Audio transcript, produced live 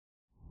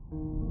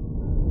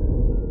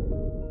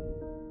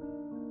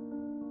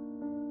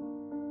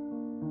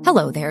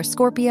Hello there,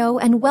 Scorpio,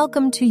 and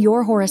welcome to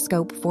your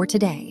horoscope for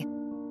today,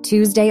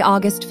 Tuesday,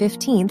 August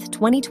 15th,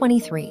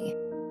 2023.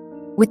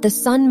 With the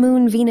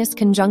Sun-Moon-Venus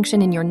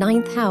conjunction in your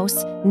 9th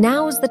house,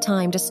 now's the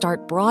time to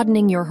start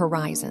broadening your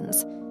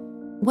horizons.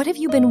 What have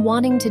you been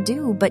wanting to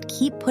do but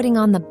keep putting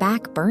on the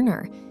back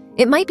burner?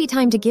 It might be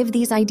time to give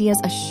these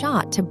ideas a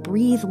shot to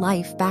breathe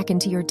life back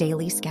into your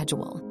daily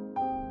schedule.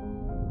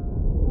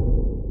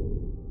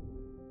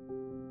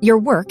 Your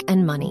work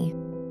and money.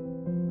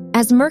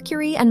 As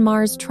Mercury and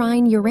Mars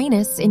trine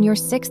Uranus in your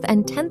 6th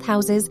and 10th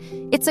houses,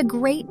 it's a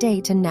great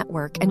day to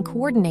network and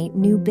coordinate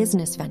new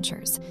business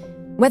ventures.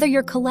 Whether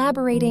you're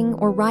collaborating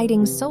or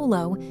riding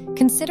solo,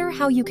 consider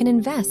how you can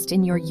invest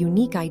in your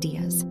unique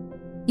ideas.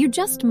 You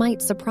just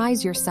might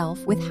surprise yourself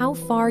with how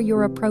far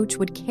your approach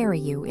would carry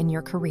you in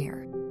your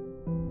career.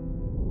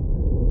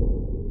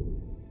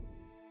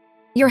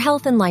 Your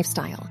health and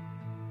lifestyle.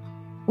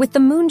 With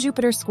the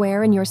Moon-Jupiter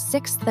square in your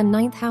 6th and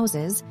 9th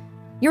houses,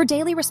 your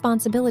daily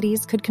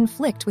responsibilities could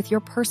conflict with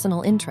your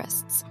personal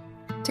interests.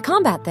 To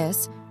combat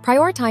this,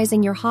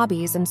 prioritizing your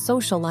hobbies and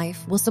social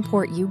life will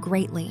support you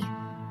greatly.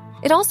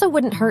 It also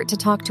wouldn't hurt to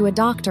talk to a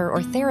doctor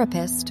or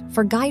therapist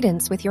for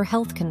guidance with your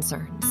health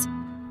concerns.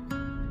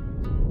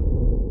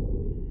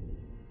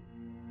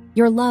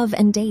 Your love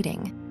and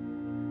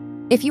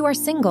dating. If you are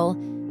single,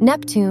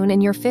 Neptune in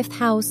your 5th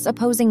house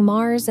opposing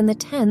Mars in the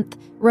 10th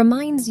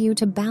reminds you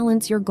to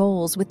balance your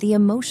goals with the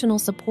emotional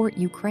support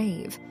you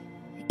crave.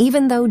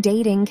 Even though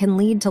dating can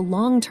lead to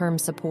long-term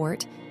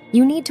support,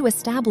 you need to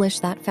establish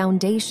that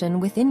foundation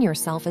within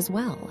yourself as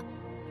well.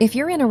 If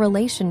you're in a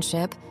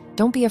relationship,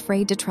 don't be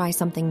afraid to try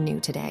something new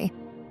today.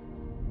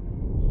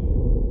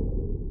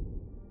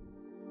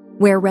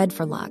 Wear red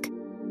for luck.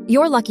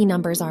 Your lucky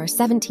numbers are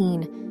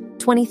 17,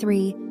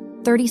 23,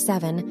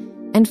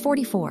 37, and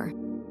 44.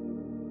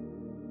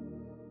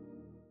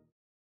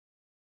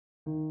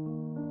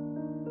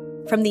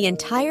 From the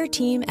entire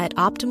team at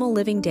Optimal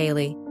Living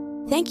Daily,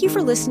 thank you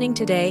for listening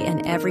today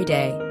and every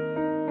day.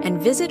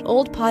 And visit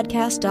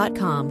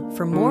oldpodcast.com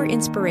for more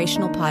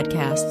inspirational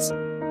podcasts.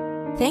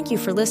 Thank you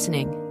for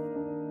listening.